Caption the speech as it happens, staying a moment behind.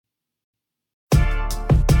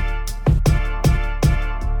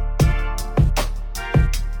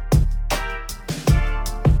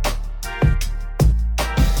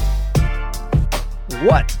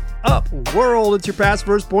What up, world? It's your past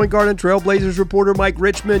first point guard and Trailblazers reporter, Mike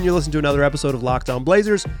Richmond. You're listening to another episode of Locked On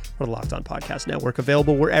Blazers on the Locked On Podcast Network,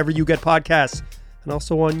 available wherever you get podcasts and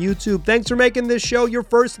also on YouTube. Thanks for making this show your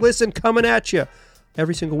first listen, coming at you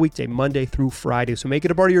every single weekday, Monday through Friday. So make it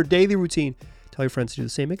a part of your daily routine. Tell your friends to do the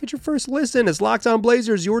same. Make it your first listen. It's Locked On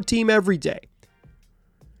Blazers, your team every day.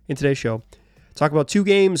 In today's show, talk about two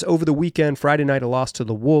games over the weekend. Friday night, a loss to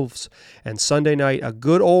the Wolves, and Sunday night, a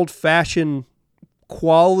good old-fashioned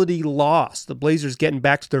quality loss. The Blazers getting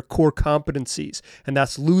back to their core competencies, and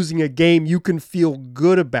that's losing a game you can feel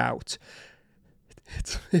good about.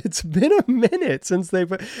 It's been a minute since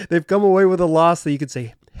they've come away with a loss that you could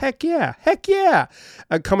say, heck yeah,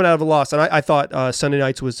 coming out of a loss. And I thought Sunday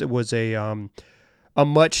nights was a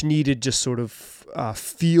much needed, just sort of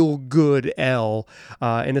feel good L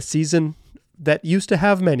in a season that used to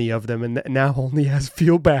have many of them and now only has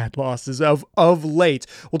feel bad losses of late.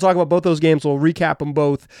 We'll talk about both those games. We'll recap them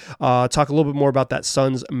both, talk a little bit more about that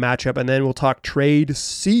Suns matchup, and then we'll talk trade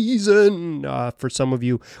season. For some of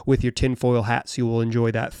you with your tinfoil hats, you will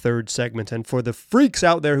enjoy that third segment. And for the freaks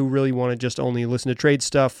out there who really want to just only listen to trade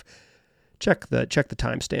stuff, check the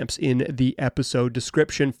timestamps in the episode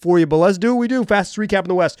description for you. But let's do what we do. Fastest recap in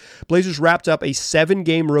the West. Blazers wrapped up a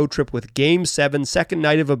 7-game road trip with Game 7, second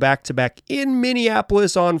night of a back-to-back in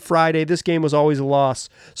Minneapolis on Friday. This game was always a loss,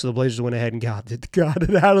 so the Blazers went ahead and got it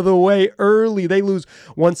out of the way early. They lose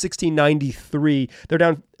 116-93. They're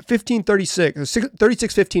down 15-36,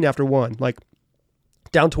 36-15 after one.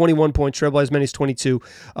 Down 21 points, trailblazed as many as 22.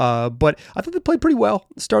 But I thought they played pretty well.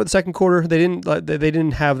 Start of the second quarter, they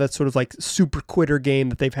didn't have that sort of super quitter game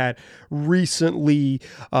that they've had recently.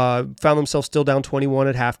 Found themselves still down 21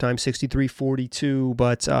 at halftime, 63-42.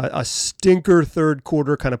 But a stinker third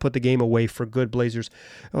quarter kind of put the game away for good. Blazers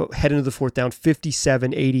head into the fourth down,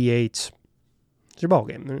 57-88. It's your ball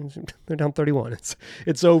game. They're down 31.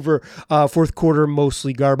 It's over. Fourth quarter,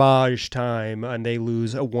 mostly garbage time, and they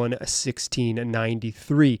lose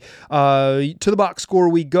 116-93. To the box score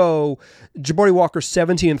we go. Jabari Walker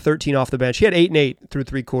 17-13 off the bench. He had 8 and 8 through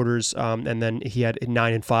 3 quarters, and then he had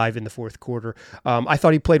 9 and 5 in the fourth quarter. I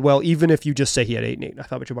thought he played well, even if you just say he had 8 and 8. I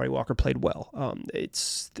thought Jabari Walker played well.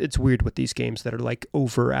 It's weird with these games that are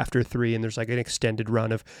over after 3, and there's an extended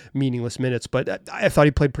run of meaningless minutes, but I thought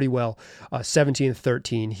he played pretty well. 17-13.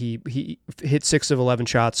 He hit 6 of 11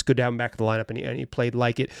 shots, good down back in the lineup, and he played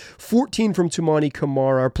like it. 14 from Toumani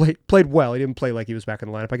Camara, played well. He didn't play like he was back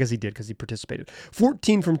in the lineup. I guess he did because he participated.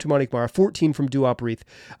 14 from Toumani Camara, 14 from Duop Reith,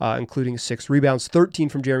 including 6 rebounds, 13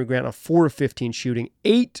 from Jeremy Grant on 4 of 15 shooting,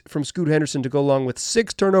 8 from Scoot Henderson to go along with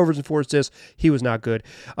 6 turnovers and 4 assists. He was not good.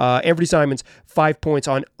 Anthony Simons, 5 points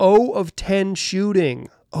on 0 of 10 shooting.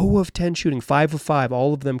 0 of 10 shooting, 5 of 5.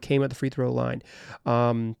 All of them came at the free throw line.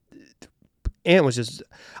 And it was just,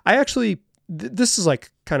 this is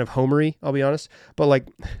kind of homery, I'll be honest, but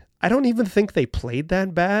I don't even think they played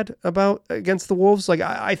that bad against the Wolves.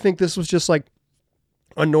 I think this was just a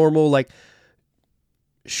normal,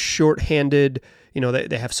 short-handed,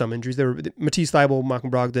 they have some injuries. They were Matisse Thybulle,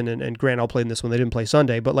 Malcolm Brogdon, and Grant all played in this one. They didn't play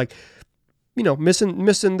Sunday, but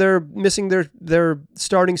missing their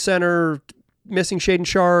starting center, missing Shaedon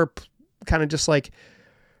Sharp, kind of just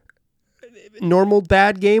normal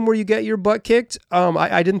bad game where you get your butt kicked.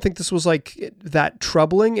 I didn't think this was that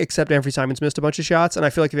troubling, except Anthony Simons missed a bunch of shots, and I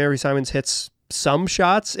feel like if Anthony Simons hits some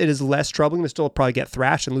shots, it is less troubling. They still probably get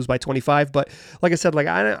thrashed and lose by 25, but like I said,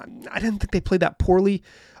 I didn't think they played that poorly.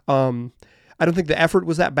 I don't think the effort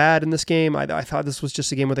was that bad in this game. I thought this was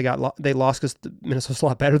just a game where they lost because Minnesota's a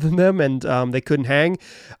lot better than them, and they couldn't hang.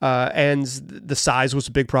 And the size was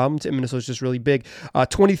a big problem. Minnesota's just really big.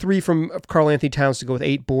 23 from Karl Anthony Towns to go with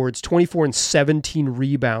 8 boards, 24 and 17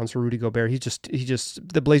 rebounds for Rudy Gobert.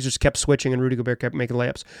 The Blazers kept switching, and Rudy Gobert kept making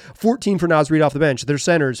layups. 14 for Naz Reid off the bench. Their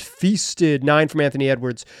centers feasted. 9 from Anthony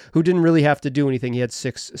Edwards, who didn't really have to do anything. He had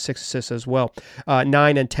 6 assists as well.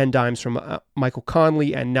 9 and 10 dimes from Michael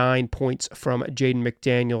Conley, and 9 points from Jaden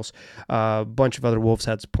McDaniels. A bunch of other Wolves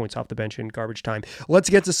had points off the bench in garbage time. Let's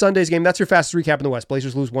get to Sunday's game. That's your fastest recap in the West.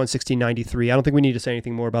 Blazers lose 116-93. I don't think we need to say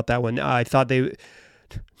anything more about that one. I thought they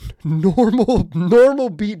normal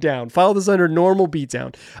beatdown. File this under normal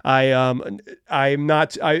beatdown.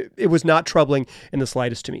 It was not troubling in the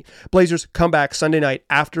slightest to me. Blazers come back Sunday night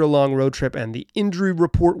after a long road trip, and the injury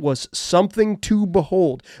report was something to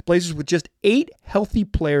behold. Blazers with just 8 healthy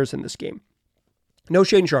players in this game. No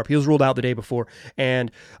Shaden Sharp. He was ruled out the day before.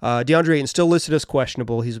 And DeAndre Ayton still listed as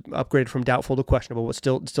questionable. He's upgraded from doubtful to questionable, but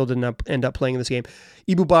still didn't end up playing in this game.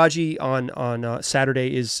 Ibu Baji on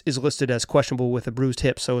Saturday is listed as questionable with a bruised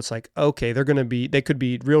hip. So it's like, okay, they could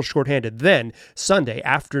be real shorthanded. Then Sunday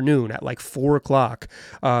afternoon at like 4 o'clock,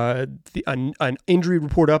 an injury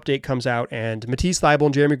report update comes out, and Matisse Thybulle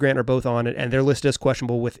and Jeremy Grant are both on it, and they're listed as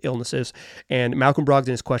questionable with illnesses. And Malcolm Brogdon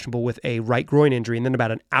is questionable with a right groin injury. And then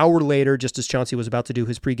about an hour later, just as Chauncey was about to do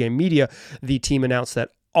his pregame media, the team announced that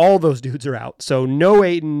all those dudes are out. So no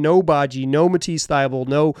Ayton, no Baji, no Matisse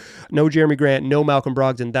Thybulle, no Jeremy Grant, no Malcolm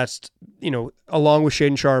Brogdon. That's, along with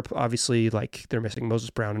Shaden Sharp, obviously, like, they're missing Moses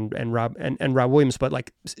Brown and Rob Williams, but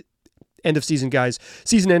like end of season guys,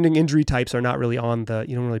 season ending injury types are not really you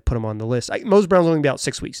don't really put them on the list. Moses Brown's only about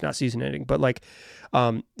 6 weeks, not season ending, but like,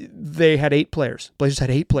 they had 8 players. Blazers had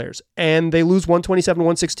 8 players, and they lose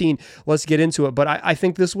 127-116. Let's get into it. But I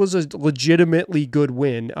think this was a legitimately good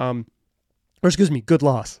win. Good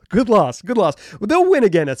loss. Good loss. They'll win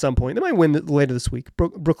again at some point. They might win later this week.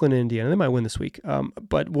 Brooklyn and Indiana, they might win this week,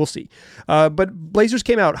 but we'll see. But Blazers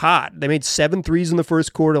came out hot. They made 7 threes in the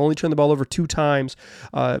first quarter, only turned the ball over 2 times.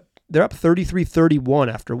 They're up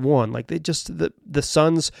 33-31 after 1. Like, they just, the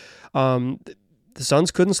Suns, the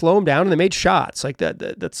Suns couldn't slow them down, and they made shots. Like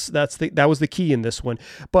that was the key in this one.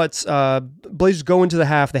 But Blazers go into the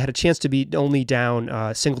half. They had a chance to be only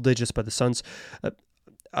down single digits, but the Suns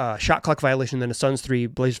shot clock violation, then a Suns 3.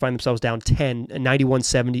 Blazers find themselves down 10,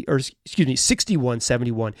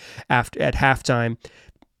 61-71 at halftime.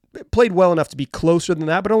 Played well enough to be closer than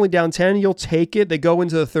that, but only down 10. You'll take it. They go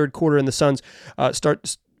into the third quarter, and the Suns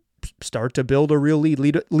start to build a real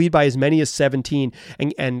lead by as many as 17,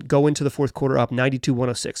 and go into the fourth quarter up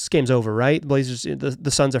 92-106. This game's over, right? Blazers,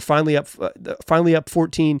 the Suns are finally up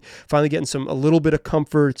 14, finally getting a little bit of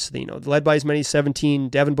comfort. Led by as many as 17.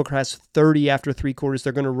 Devin Booker has 30 after 3 quarters.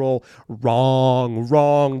 They're going to roll.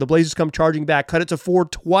 Wrong. The Blazers come charging back, cut it to 4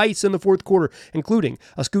 twice in the fourth quarter, including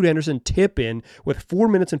a Scoot Henderson tip in with 4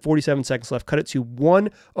 minutes and 47 seconds left, cut it to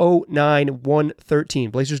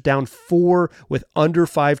 109-113. Blazers down 4 with under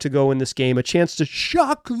 5 to go in this game, a chance to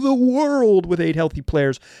shock the world with 8 healthy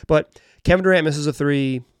players. But Kevin Durant misses a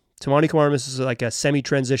 3. Tamani Kamara misses like a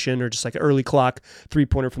semi-transition or just like an early clock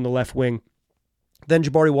 3-pointer from the left wing. Then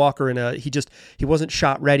Jabari Walker, he wasn't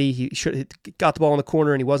shot ready. He got the ball in the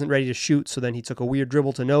corner and he wasn't ready to shoot. So then he took a weird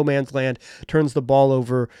dribble to no man's land, turns the ball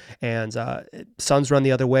over, and Suns run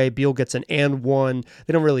the other way. Beal gets an and one.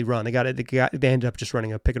 They don't really run. They ended up just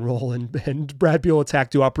running a pick and roll, and Brad Beal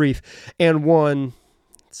attacked Duop Reef and one.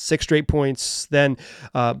 6 straight points. Then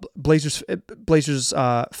Blazers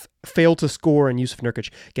fail to score, and Yusuf Nurkic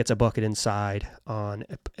gets a bucket inside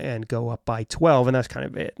and go up by 12, and that's kind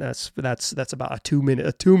of it. That's about a 2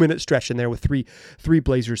 minute stretch in there with three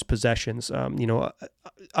Blazers possessions.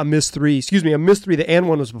 A missed 3. The and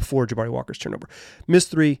one was before Jabari Walker's turnover.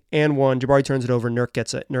 Missed 3 and 1. Jabari turns it over. Nurk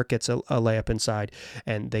gets a layup inside,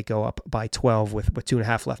 and they go up by 12 with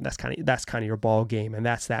 2.5 left. And that's kind of your ball game, and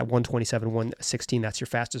that's that 127-116. That's your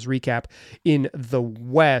fastest recap in the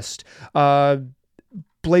West.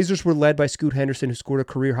 Blazers were led by Scoot Henderson, who scored a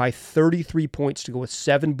career-high 33 points to go with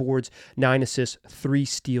 7 boards, 9 assists, 3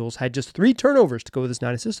 steals. Had just 3 turnovers to go with his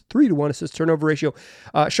 9 assists, 3-to-1 assist turnover ratio.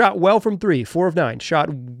 Shot well from 3, 4 of 9.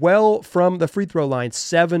 Shot well from the free throw line,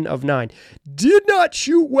 7 of 9. Did not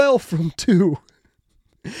shoot well from 2.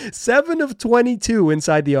 7 of 22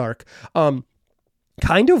 inside the arc.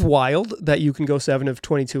 Kind of wild that you can go 7 of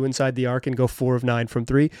 22 inside the arc and go 4 of 9 from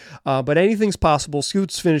 3. But anything's possible.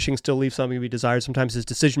 Scoot's finishing still leaves something to be desired. Sometimes his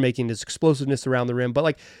decision-making, his explosiveness around the rim.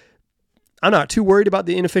 But, I'm not too worried about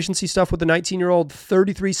the inefficiency stuff with the 19-year-old.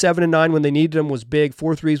 33, 7, and 9 when they needed him was big.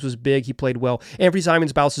 4 threes was big. He played well. Anthony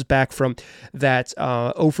Simons bounces back from that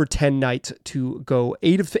 0 for 10 night to go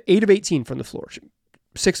 8 of 18 from the floor.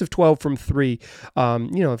 6 of 12 from 3.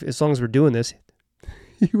 As long as we're doing this,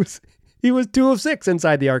 he was 2 of 6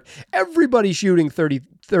 inside the arc. Everybody shooting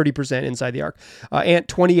 30% inside the arc. Ant,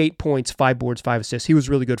 28 points, 5 boards, 5 assists. He was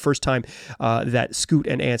really good. First time that Scoot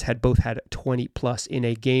and Ant had both had 20-plus in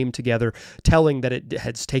a game together, telling that it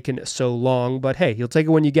has taken so long. But, hey, you'll take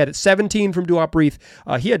it when you get it. 17 from Duop Reef.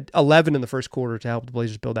 He had 11 in the first quarter to help the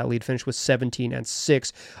Blazers build that lead. Finished with 17 and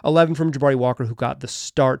 6. 11 from Jabari Walker, who got the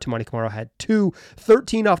start. Tamani Kamara had 2.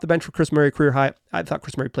 13 off the bench for Chris Murray, career high. I thought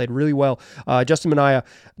Chris Murray played really well. Justin Minaya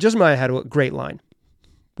had a great line.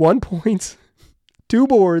 1 point, 2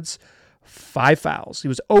 boards, 5 fouls. He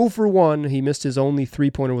was 0 for 1. He missed his only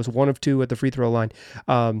 3-pointer, was 1 of 2 at the free throw line.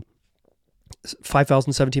 5 fouls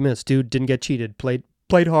in 17 minutes. Dude didn't get cheated. Played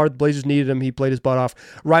played hard. The Blazers needed him. He played his butt off.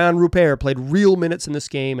 Ryan Rupert played real minutes in this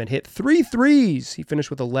game and hit 3 threes. He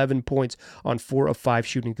finished with 11 points on 4 of 5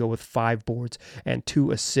 shooting, go with 5 boards and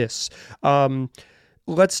 2 assists.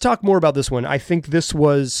 Let's talk more about this one. I think this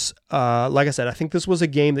was, like I said, I think this was a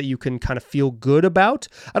game that you can kind of feel good about.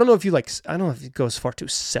 I don't know if it goes far to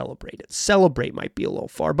celebrate it. Celebrate might be a little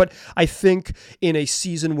far, but I think in a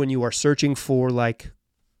season when you are searching for like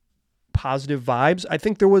positive vibes,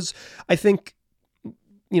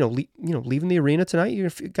 leaving the arena tonight, you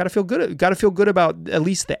got to feel good. Got to feel good about at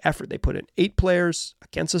least the effort they put in. 8 players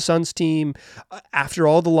against the Suns team after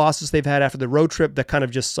all the losses they've had after the road trip that kind of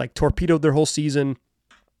just like torpedoed their whole season,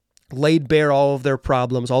 laid bare all of their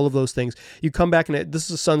problems, all of those things. You come back and this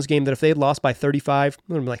is a Suns game that if they had lost by 35,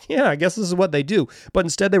 I would be like, yeah, I guess this is what they do. But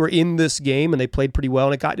instead they were in this game and they played pretty well.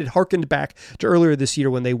 And it harkened back to earlier this year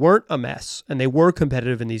when they weren't a mess and they were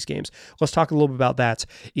competitive in these games. Let's talk a little bit about that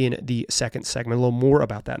in the second segment, a little more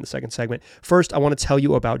about that in the second segment. First, I want to tell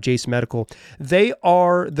you about Jace Medical. They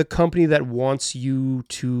are the company that wants you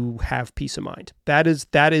to have peace of mind. That is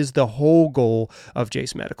the whole goal of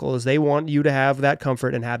Jace Medical, is they want you to have that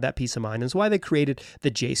comfort and have that peace of mind. That's why they created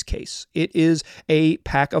the Jace case. It is a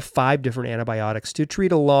pack of 5 different antibiotics to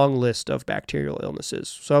treat a long list of bacterial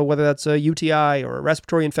illnesses. So whether that's a UTI or a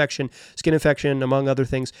respiratory infection, skin infection, among other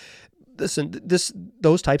things, listen,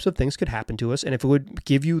 those types of things could happen to us. And if it would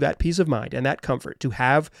give you that peace of mind and that comfort to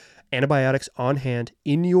have antibiotics on hand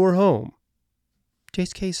in your home,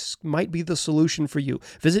 Jace Case might be the solution for you.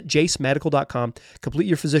 Visit jacemedical.com, complete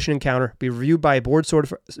your physician encounter, be reviewed by a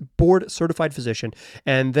board-certified physician,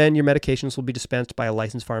 and then your medications will be dispensed by a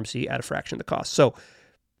licensed pharmacy at a fraction of the cost. So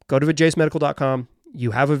go to jacemedical.com.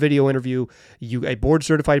 You have a video interview. A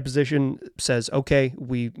board-certified physician says, okay,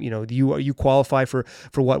 you qualify for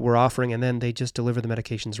what we're offering, and then they just deliver the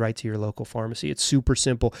medications right to your local pharmacy. It's super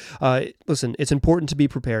simple. Listen, it's important to be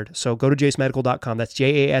prepared. So go to jacemedical.com. That's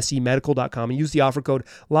JASE medical.com and use the offer code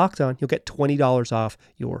LOCKEDON. You'll get $20 off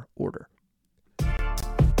your order.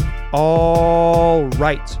 All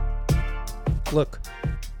right. Look.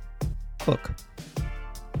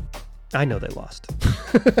 I know they lost.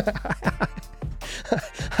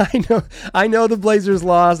 I know the Blazers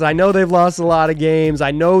lost. I know they've lost a lot of games.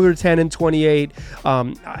 I know they're 10-28.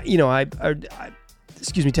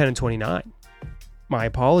 10-29. My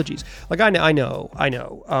apologies. Like I know.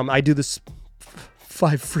 I do this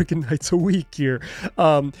 5 freaking nights a week here.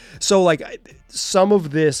 So like some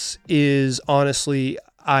of this is honestly,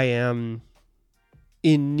 I am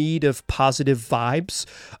in need of positive vibes,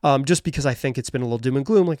 just because I think it's been a little doom and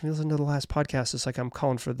gloom. Like, listen to the last podcast, it's like I'm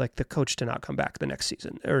calling for like the coach to not come back the next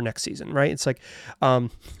season, right? It's like,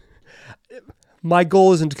 my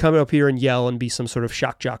goal isn't to come up here and yell and be some sort of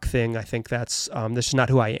shock jock thing. I think that's just not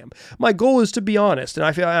who I am. My goal is to be honest, and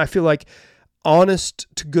I feel like honest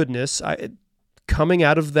to goodness. Coming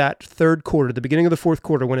out of that third quarter, the beginning of the fourth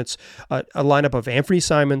quarter, when it's a lineup of Anthony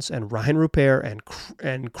Simons and Ryan Rupert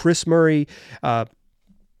and Chris Murray,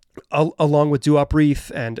 along with Duop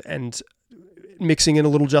Reith and mixing in a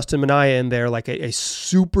little Justin Minaya in there, like a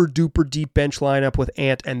super duper deep bench lineup with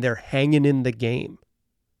Ant, and they're hanging in the game.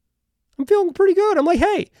 I'm feeling pretty good. I'm like,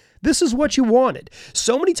 hey, this is what you wanted.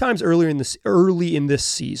 So many times early in this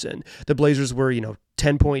season, the Blazers were,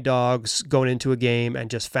 10-point dogs going into a game and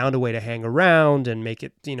just found a way to hang around and make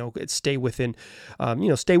it, stay within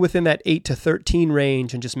that 8-13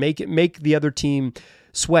 range and just make the other team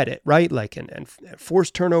sweat it, right? Like, and force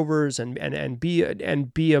turnovers and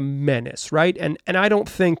be a menace, right? And I don't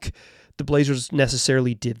think the Blazers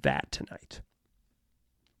necessarily did that tonight.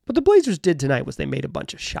 What the Blazers did tonight was they made a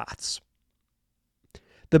bunch of shots.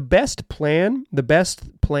 The best plan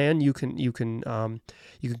you can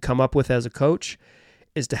come up with as a coach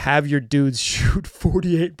is to have your dudes shoot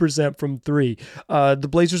 48% from 3. The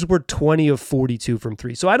Blazers were 20 of 42 from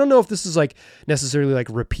 3. So I don't know if this is like necessarily like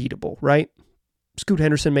repeatable, right? Scoot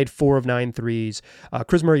Henderson made 4 of 9 threes.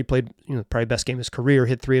 Chris Murray played, probably best game of his career,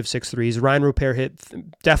 hit 3 of 6 threes. Ryan Rupert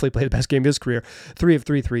definitely played the best game of his career, 3 of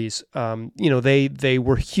 3 threes. They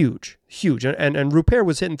were huge. And Rupert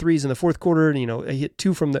was hitting threes in the fourth quarter. He hit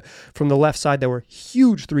 2 from the left side that were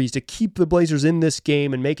huge threes to keep the Blazers in this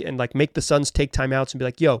game and make the Suns take timeouts and be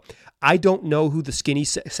like, yo, I don't know who the skinny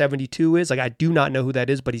 72 is. Like, I do not know who that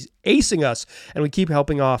is, but he's acing us, and we keep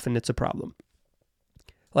helping off, and it's a problem.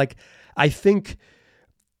 Like, I think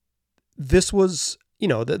this was,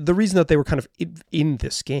 the reason that they were kind of in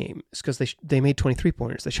this game is because they made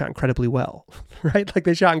 23-pointers. They shot incredibly well, right? Like,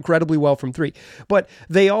 they shot incredibly well from 3. But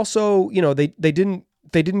they also, they didn't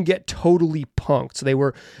get totally punked. So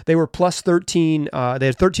they were plus 13. They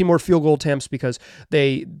had 13 more field goal attempts because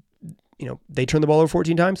they they turned the ball over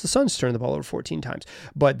 14 times. The Suns turned the ball over 14 times.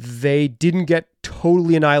 But they didn't get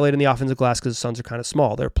totally annihilated in the offensive glass because the Suns are kind of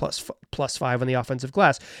small. They're plus 5 on the offensive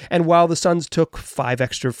glass. And while the Suns took five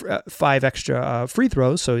extra free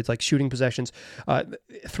throws, so it's like shooting possessions,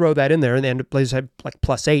 throw that in there, and the Blazers had like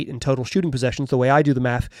plus 8 in total shooting possessions. The way I do the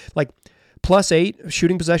math, like plus 8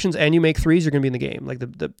 shooting possessions, and you make threes, you're going to be in the game. Like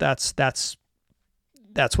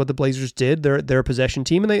that's what the Blazers did. They're a possession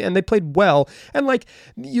team, and they played well. And like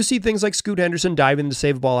you see things like Scoot Henderson diving to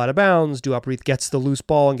save a ball out of bounds. Duop Reith gets the loose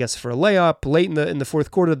ball and gets for a layup late in the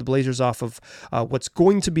fourth quarter. The Blazers off of what's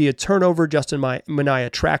going to be a turnover. Justin Minaya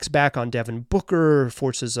tracks back on Devin Booker,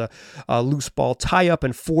 forces a loose ball tie up,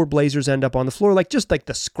 and 4 Blazers end up on the floor. Like just like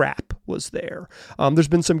the scrap was there. There's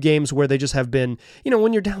been some games where they just have been,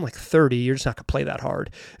 when you're down like 30, you're just not gonna play that hard.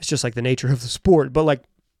 It's just like the nature of the sport. But like,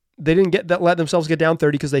 they didn't let themselves get down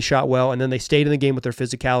 30 because they shot well, and then they stayed in the game with their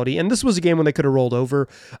physicality. And this was a game when they could have rolled over.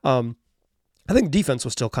 I think defense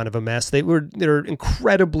was still kind of a mess. They're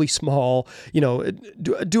incredibly small.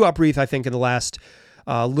 Duop Reith, I think in the last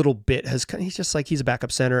little bit he's a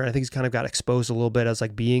backup center, and I think he's kind of got exposed a little bit as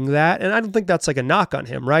like being that. And I don't think that's like a knock on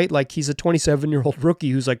him, right? Like he's a 27-year-old rookie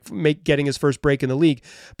who's like getting his first break in the league.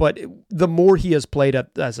 But the more he has played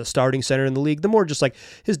as a starting center in the league, the more just like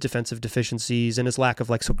his defensive deficiencies and his lack of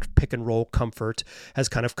like sort of pick and roll comfort has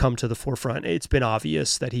kind of come to the forefront. It's been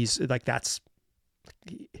obvious that he's like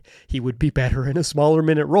he would be better in a smaller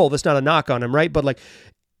minute role. That's not a knock on him, right? But like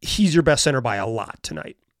he's your best center by a lot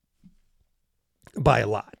tonight. By a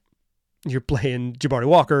lot. You're playing Jabari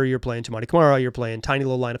Walker, you're playing Toumani Camara, you're playing tiny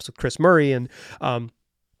little lineups with Chris Murray, and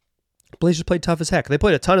Blazers played tough as heck. They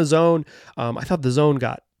played a ton of zone. I thought the zone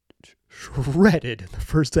got shredded in the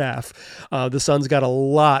first half. The Suns got a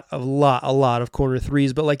lot of corner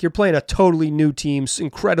threes, but like you're playing a totally new team,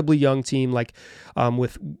 incredibly young team, like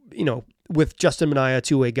with Justin Minaya, a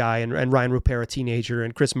two-way guy, and Ryan Rupert, a teenager,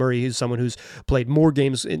 and Chris Murray, who's someone who's played more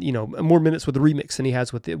games, more minutes with the remix than he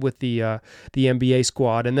has with the NBA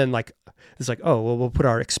squad. And then like it's like, oh well, we'll put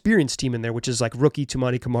our experienced team in there, which is like rookie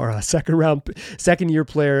Toumani Camara, second year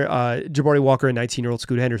player Jabari Walker, and 19-year-old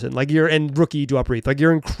Scoot Henderson, and rookie Duop Reith. Like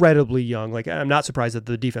you're incredibly young. Like I'm not surprised that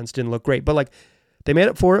the defense didn't look great, but like they made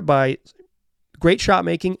up for it by great shot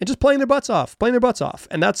making and just playing their butts off.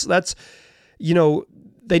 And that's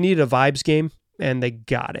they needed a vibes game, and they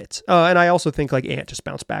got it. And I also think like Ant just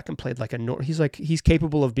bounced back and played like he's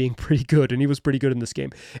capable of being pretty good, and he was pretty good in this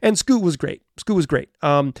game. And Scoot was great.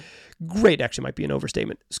 Great actually might be an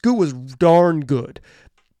overstatement. Scoot was darn good.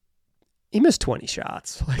 He missed 20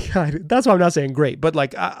 shots. That's why I'm not saying great, but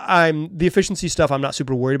like I'm the efficiency stuff I'm not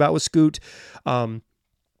super worried about with Scoot.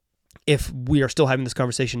 If we are still having this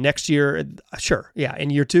conversation next year, sure, yeah, in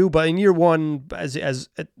year 2, but in year 1, as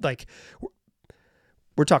like.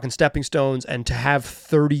 We're talking stepping stones, and to have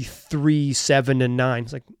 33, 7, and 9,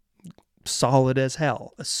 it's like solid as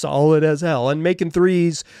hell, and making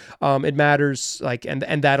threes, it matters. Like, and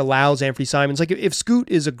that allows Anthony Simons, like if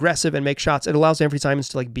Scoot is aggressive and makes shots, it allows Anthony Simons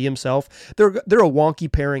to like be himself. They're a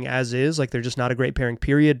wonky pairing as is, like they're just not a great pairing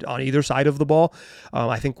period on either side of the ball.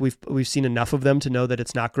 I think we've seen enough of them to know that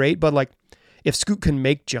it's not great, but like, if Scoot can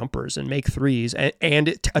make jumpers and make threes and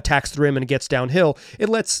it attacks the rim and gets downhill, it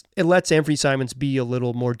lets Anthony Simons be a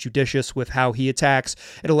little more judicious with how he attacks.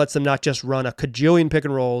 It lets them not just run a cajillion pick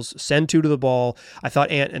and rolls, send 2 to the ball. I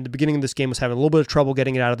thought Ant at the beginning of this game was having a little bit of trouble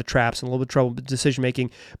getting it out of the traps and a little bit of trouble with decision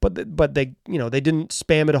making, but they they didn't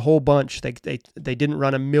spam it a whole bunch. They didn't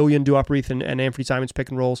run a million Duop Reith and Anthony Simons pick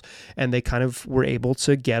and rolls, and they kind of were able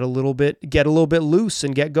to get a little bit loose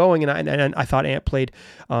and get going. And I thought Ant played,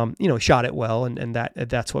 shot it well. And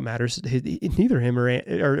that's what matters. Neither him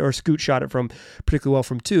or Scoot shot it from particularly well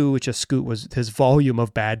from 2, which just Scoot was his volume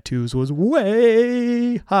of bad 2s was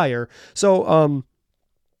way higher. So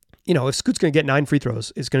if Scoot's going to get 9 free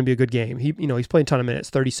throws, it's going to be a good game. He's playing a ton of minutes,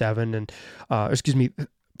 37 and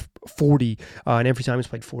 40. And every time he's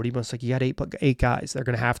played 40, but it's like you got 8 guys. They're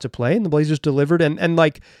going to have to play, and the Blazers delivered. And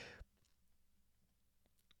like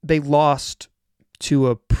they lost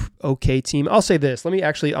to a okay team. I'll say this. I'm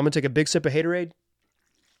going to take a big sip of Haterade.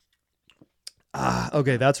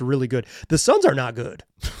 Okay, that's really good. The Suns are not good.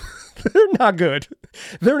 They're not good.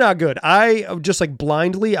 I just like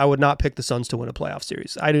blindly, I would not pick the Suns to win a playoff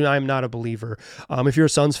series. I'm not a believer. If you're a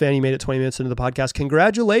Suns fan, you made it 20 minutes into the podcast.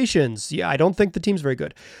 Congratulations. Yeah, I don't think the team's very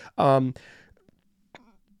good. But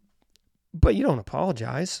you don't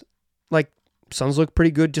apologize. Like, Suns looked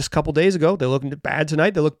pretty good just a couple days ago. They look bad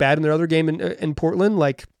tonight. They look bad in their other game in Portland.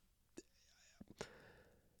 Like,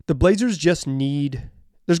 the Blazers just need...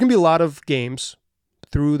 There's going to be a lot of games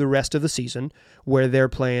through the rest of the season where they're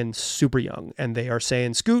playing super young and they are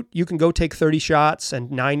saying, Scoot, you can go take 30 shots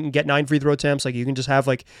and get 9 free throw attempts. Like you can just have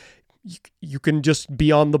like, you can just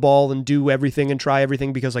be on the ball and do everything and try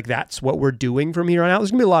everything because like that's what we're doing from here on out. There's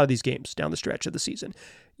gonna be a lot of these games down the stretch of the season.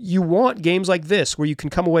 You want games like this where you can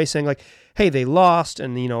come away saying like, hey, they lost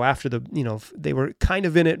and, after they were kind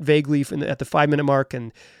of in it vaguely at the 5-minute mark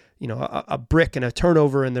and, a brick and a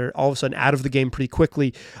turnover and they're all of a sudden out of the game pretty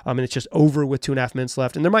quickly and it's just over with 2.5 minutes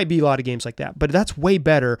left. And there might be a lot of games like that, but that's way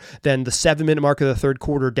better than the 7-minute mark of the third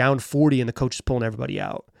quarter down 40 and the coach is pulling everybody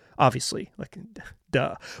out. Obviously, like,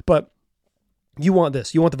 duh. But you want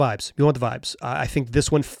this. You want the vibes. You want the vibes. I think this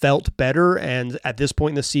one felt better, and at this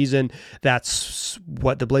point in the season, that's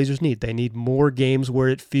what the Blazers need. They need more games where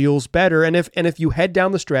it feels better. And if you head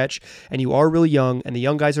down the stretch and you are really young and the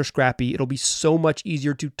young guys are scrappy, it'll be so much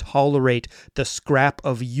easier to tolerate the scrap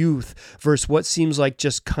of youth versus what seems like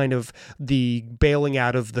just kind of the bailing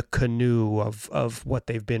out of the canoe of what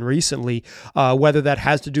they've been recently, whether that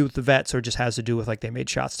has to do with the vets or just has to do with like they made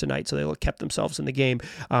shots tonight, so they kept themselves in the game.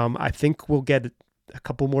 I think we'll get a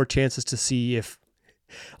couple more chances to see if,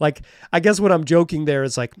 like, I guess what I'm joking there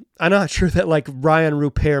is like, I'm not sure that like Ryan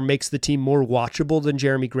Rupert makes the team more watchable than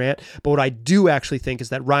Jeremy Grant, but what I do actually think is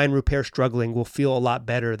that Ryan Rupert struggling will feel a lot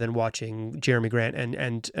better than watching Jeremy Grant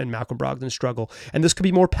and Malcolm Brogdon struggle. And this could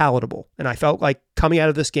be more palatable. And I felt like coming out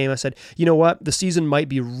of this game, I said, you know what? The season might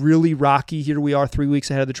be really rocky. Here we are 3 weeks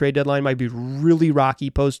ahead of the trade deadline, might be really rocky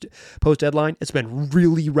post deadline. It's been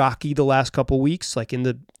really rocky the last couple weeks, like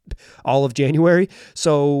in all of January.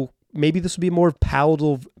 So maybe this will be a more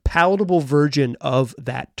palatable version of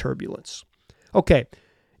that turbulence. Okay,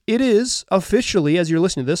 it is officially, as you're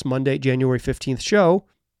listening to this Monday, January 15th show,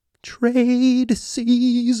 trade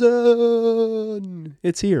season.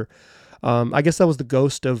 It's here. I guess that was the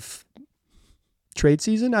ghost of trade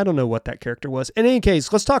season. I don't know what that character was. In any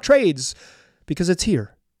case, let's talk trades because it's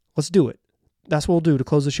here. Let's do it. That's what we'll do to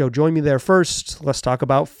close the show. Join me there. First, let's talk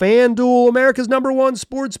about FanDuel, America's #1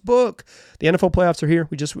 sports book. The NFL playoffs are here.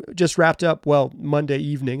 We just wrapped up, Monday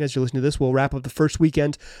evening, as you're listening to this, we'll wrap up the first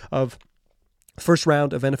round of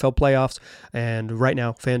NFL playoffs. And right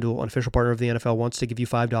now, FanDuel, an official partner of the NFL, wants to give you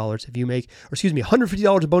 $5 if you make,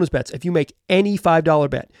 $150 in bonus bets. If you make any $5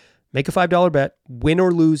 bet, make a $5 bet, win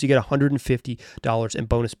or lose, you get $150 in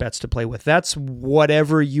bonus bets to play with. That's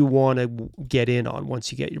whatever you want to get in on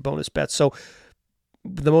once you get your bonus bets. So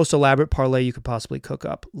the most elaborate parlay you could possibly cook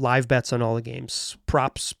up, live bets on all the games,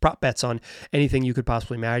 prop bets on anything you could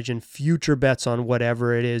possibly imagine, future bets on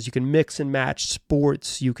whatever it is. You can mix and match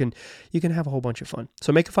sports. You can have a whole bunch of fun.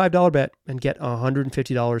 So make a $5 bet and get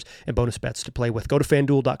 $150 in bonus bets to play with. Go to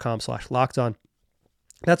FanDuel.com/lockedon.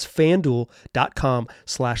 That's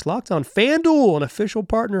FanDuel.com/lockedon. FanDuel, an official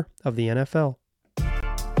partner of the NFL.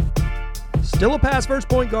 Still a pass first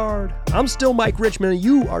point guard. I'm still Mike Richmond, and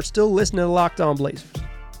you are still listening to Locked On Blazers.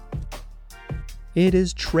 It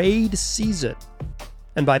is trade season.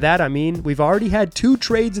 And by that, I mean we've already had 2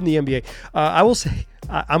 trades in the NBA. I will say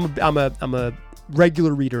I'm a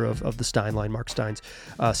regular reader of the Steinline, Mark Stein's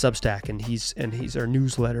Substack, and he's our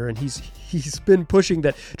newsletter, and he's been pushing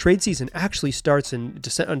that trade season actually starts on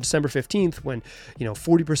December 15th when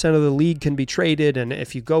 40% of the league can be traded, and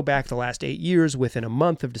if you go back the last 8 years, within a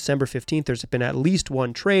month of December 15th, there's been at least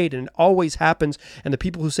one trade, and it always happens. And the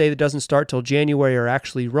people who say it doesn't start till January are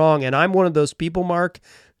actually wrong, and I'm one of those people, Mark.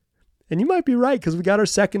 And you might be right because we got our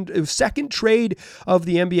second trade of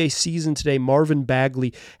the NBA season today. Marvin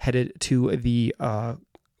Bagley headed to the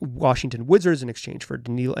Washington Wizards in exchange for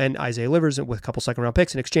Danilo and Isaiah Livers with a couple second-round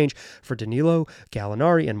picks in exchange for Danilo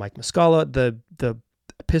Gallinari and Mike Muscala. The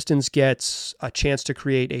Pistons gets a chance to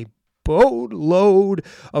create a boatload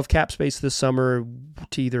of cap space this summer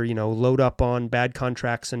to either, load up on bad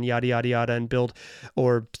contracts and yada, yada, yada, and build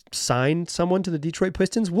or sign someone to the Detroit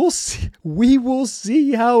Pistons. We'll see. We will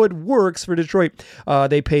see how it works for Detroit.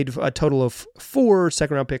 They paid a total of 4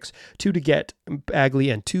 second-round picks, 2 to get Bagley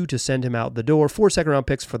and 2 to send him out the door. 4 second-round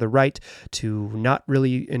picks for the right to not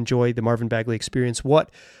really enjoy the Marvin Bagley experience. What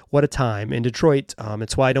a time in Detroit.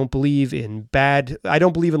 It's why I don't believe in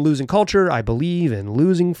losing culture. I believe in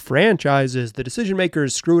losing franchises. The decision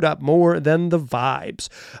makers screwed up more than the vibes.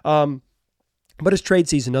 But it's trade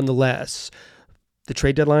season nonetheless. The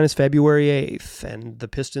trade deadline is February 8th, and the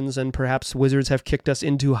Pistons and perhaps Wizards have kicked us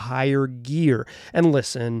into higher gear. And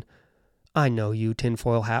listen, I know you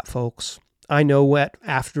tinfoil hat folks. I know what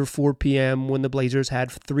after 4 p.m. when the Blazers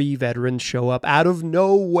had 3 veterans show up out of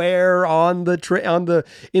nowhere on the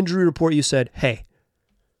injury report, you said, hey,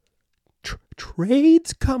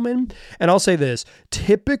 trade's coming. And I'll say this,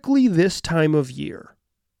 typically this time of year,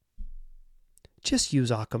 just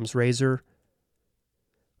use Occam's razor.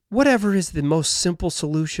 whatever is the most simple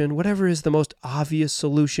solution, whatever is the most obvious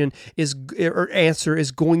solution or answer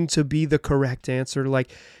is going to be the correct answer.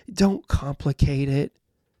 Like, don't complicate it.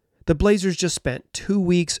 The Blazers just spent 2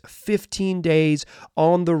 weeks, 15 days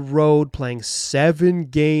on the road playing 7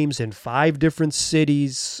 games in 5 different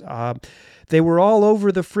cities. They were all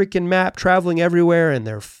over the freaking map, traveling everywhere, and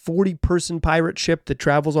their 40-person pirate ship that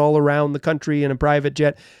travels all around the country in a private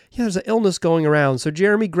jet. Yeah, there's an illness going around. So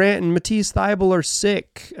Jeremy Grant and Matisse Thybulle are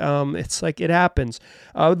sick. It's like, it happens.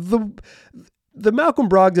 The Malcolm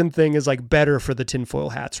Brogdon thing is like better for the tinfoil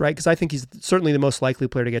hats, right? Because I think he's certainly the most likely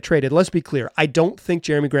player to get traded. Let's be clear. I don't think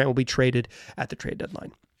Jeremy Grant will be traded at the trade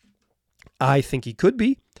deadline. I think he could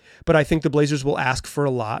be, but I think the Blazers will ask for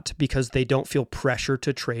a lot because they don't feel pressure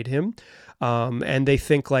to trade him. And they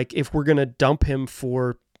think, like, if we're going to dump him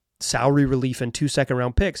for salary relief and 2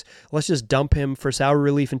 second-round picks, let's just dump him for salary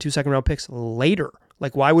relief and 2 second-round picks later.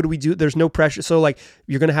 Like, why would we do? There's no pressure. So, like,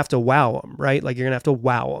 you're going to have to wow them, right? Like, you're going to have to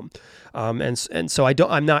wow them. And so I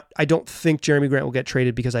don't think Jeremy Grant will get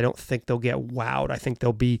traded because I don't think they'll get wowed. I think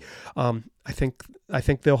they'll be, I think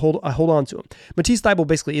they'll hold on to him. Matisse Thybulle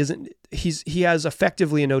basically he has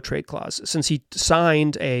effectively a no trade clause since he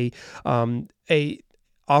signed a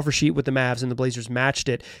offer sheet with the Mavs and the Blazers matched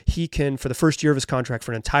it. He can, for the first year of his contract,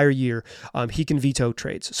 for an entire year, he can veto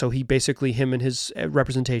trades. So he basically, him and his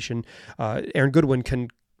representation, Aaron Goodwin, can,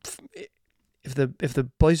 if the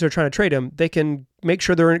Blazers are trying to trade him, they can make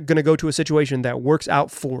sure they're going to go to a situation that works out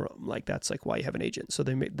for them. Like, that's like why you have an agent. So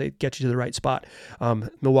they get you to the right spot.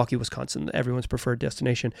 Milwaukee, Wisconsin, everyone's preferred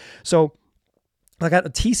destination. So, like,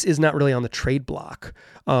 Matisse is not really on the trade block.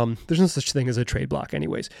 There's no such thing as a trade block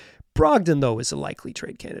anyways. Brogdon, though, is a likely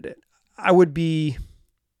trade candidate. It would be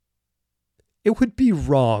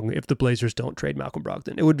wrong if the Blazers don't trade Malcolm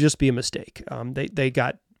Brogdon. It would just be a mistake. They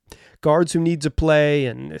got guards who need to play,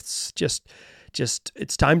 and it's just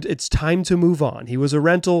it's time to move on. He was a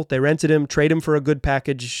rental. They rented him, trade him for a good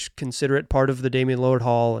package, consider it part of the Damian Lillard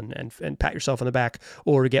haul, and pat yourself on the back,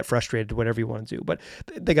 or get frustrated, whatever you want to do. But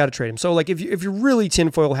they got to trade him. So, like, if you're really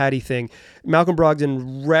tinfoil hatty thing, Malcolm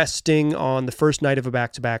Brogdon resting on the first night of a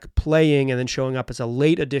back-to-back, playing and then showing up as a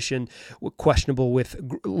late addition, questionable with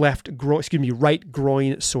right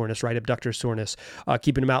groin soreness, right abductor soreness,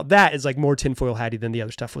 keeping him out. That is like more tinfoil hatty than the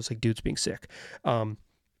other stuff was like dudes being sick.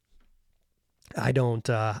 I don't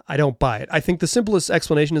buy it. I think the simplest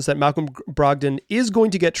explanation is that Malcolm Brogdon is going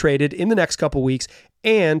to get traded in the next couple weeks,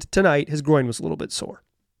 and tonight his groin was a little bit sore.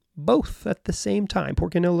 Both at the same time. Por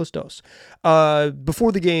qué no los dos?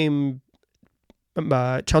 Before the game,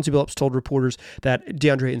 Chauncey Billups told reporters that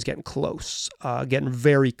DeAndre Ayton's getting close, getting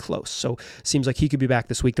very close. So seems like he could be back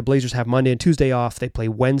this week. The Blazers have Monday and Tuesday off. They play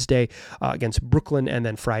Wednesday against Brooklyn and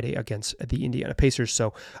then Friday against the Indiana Pacers.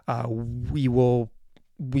 So we will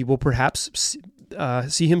perhaps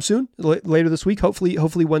see him soon, later this week,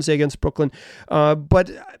 hopefully Wednesday against Brooklyn.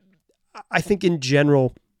 But I think in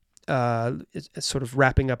general, it's sort of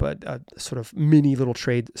wrapping up a sort of mini little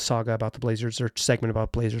trade saga about the Blazers, or segment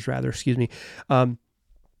about Blazers rather, excuse me.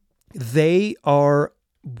 They are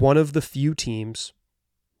one of the few teams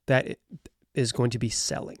that is going to be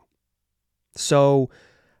selling. So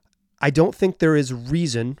I don't think there is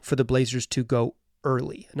reason for the Blazers to go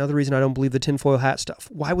early. Another reason I don't believe the tinfoil hat stuff.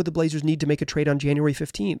 Why would the Blazers need to make a trade on January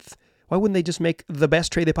 15th? Why wouldn't they just make the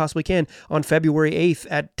best trade they possibly can on February 8th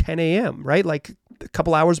at 10 a.m., right? Like a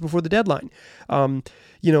couple hours before the deadline.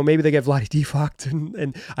 Maybe they get Vlade Divac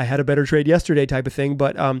and I had a better trade yesterday type of thing.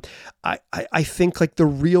 But I think like the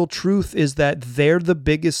real truth is that they're the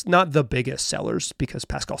biggest, not the biggest sellers because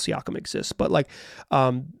Pascal Siakam exists, but like,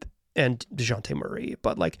 and DeJounte Murray,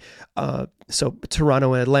 but like, so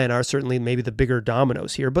Toronto and Atlanta are certainly maybe the bigger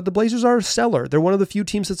dominoes here, but the Blazers are a seller. They're one of the few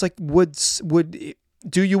teams that's like,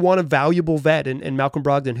 do you want a valuable vet in Malcolm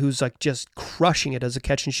Brogdon, who's like just crushing it as a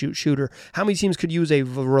catch and shoot shooter? How many teams could use a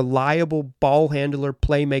reliable ball handler,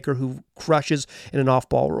 playmaker who crushes in an off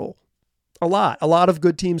ball role? A lot of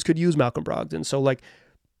good teams could use Malcolm Brogdon. So like,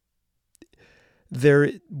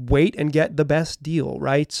 wait and get the best deal,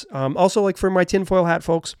 right? Also, like for my tinfoil hat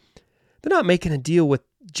folks, they're not making a deal with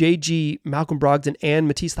JG, Malcolm Brogdon, and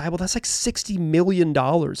Matisse Thybulle. That's like $60 million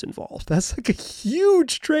involved. That's like a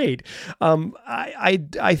huge trade. I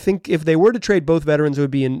think if they were to trade both veterans, it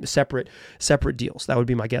would be in separate deals. That would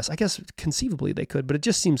be my guess. I guess conceivably they could, but it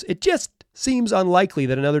just seems unlikely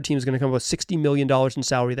that another team is going to come up with $60 million in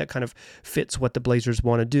salary that kind of fits what the Blazers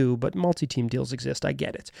want to do. But multi-team deals exist. I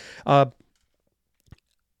get it. I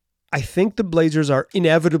think the Blazers are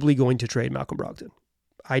inevitably going to trade Malcolm Brogdon.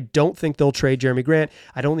 I don't think they'll trade Jeremy Grant.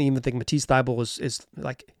 I don't even think Matisse Thybulle is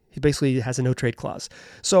like, he basically has a no trade clause.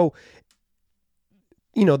 So,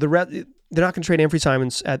 they're not going to trade Anfernee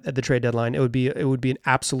Simons at the trade deadline. It would be an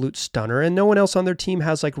absolute stunner, and no one else on their team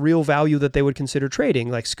has like real value that they would consider trading,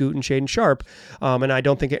 like Scoot and Shaden Sharp. And I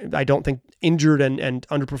don't think injured and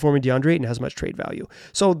underperforming DeAndre Ayton has much trade value.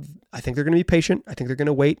 So I think they're going to be patient. I think they're going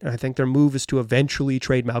to wait, and I think their move is to eventually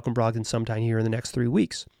trade Malcolm Brogdon sometime here in the next 3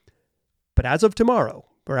 weeks. But as of tomorrow,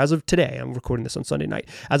 or as of today, I'm recording this on Sunday night.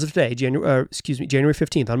 As of today, January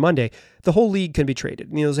 15th, on Monday, the whole league can be traded.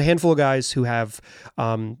 There's a handful of guys who have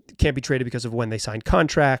can't be traded because of when they signed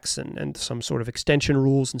contracts and some sort of extension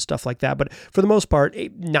rules and stuff like that. But for the most part,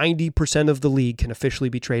 90% of the league can officially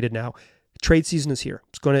be traded now. Trade season is here.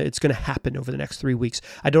 It's going to happen over the next 3 weeks.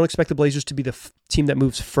 I don't expect the Blazers to be the team that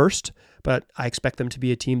moves first, but I expect them to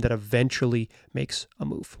be a team that eventually makes a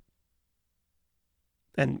move.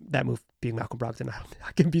 And that move being Malcolm Brogdon.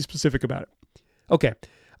 I can be specific about it. Okay.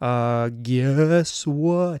 Guess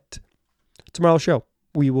what? Tomorrow's show,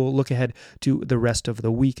 we will look ahead to the rest of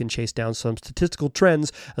the week and chase down some statistical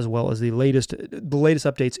trends as well as the latest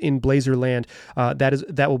updates in Blazer land.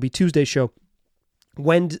 That will be Tuesday's show.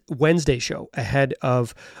 Wednesday's show ahead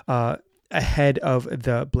of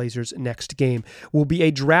the Blazers' next game will be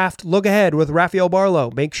a draft look ahead with Rafael Barlow.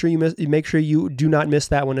 Make sure you do not miss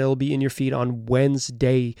that one. It'll be in your feed on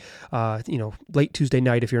Wednesday, late Tuesday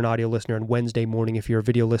night if you're an audio listener, and Wednesday morning if you're a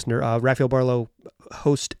video listener. Rafael Barlow,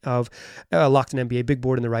 host of Locked On NBA Big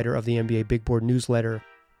Board and the writer of the NBA Big Board newsletter.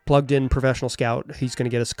 Plugged in professional scout. He's going to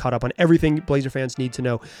get us caught up on everything Blazer fans need to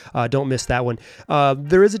know. Don't miss that one.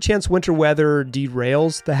 There is a chance winter weather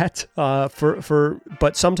derails that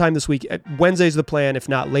but sometime this week. Wednesday's the plan. If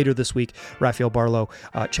not, later this week, Rafael Barlow.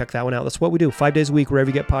 Check that one out. That's what we do 5 days a week, wherever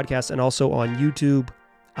you get podcasts, and also on YouTube.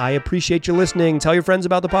 I appreciate you listening. Tell your friends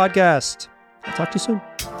about the podcast. I'll talk to you soon.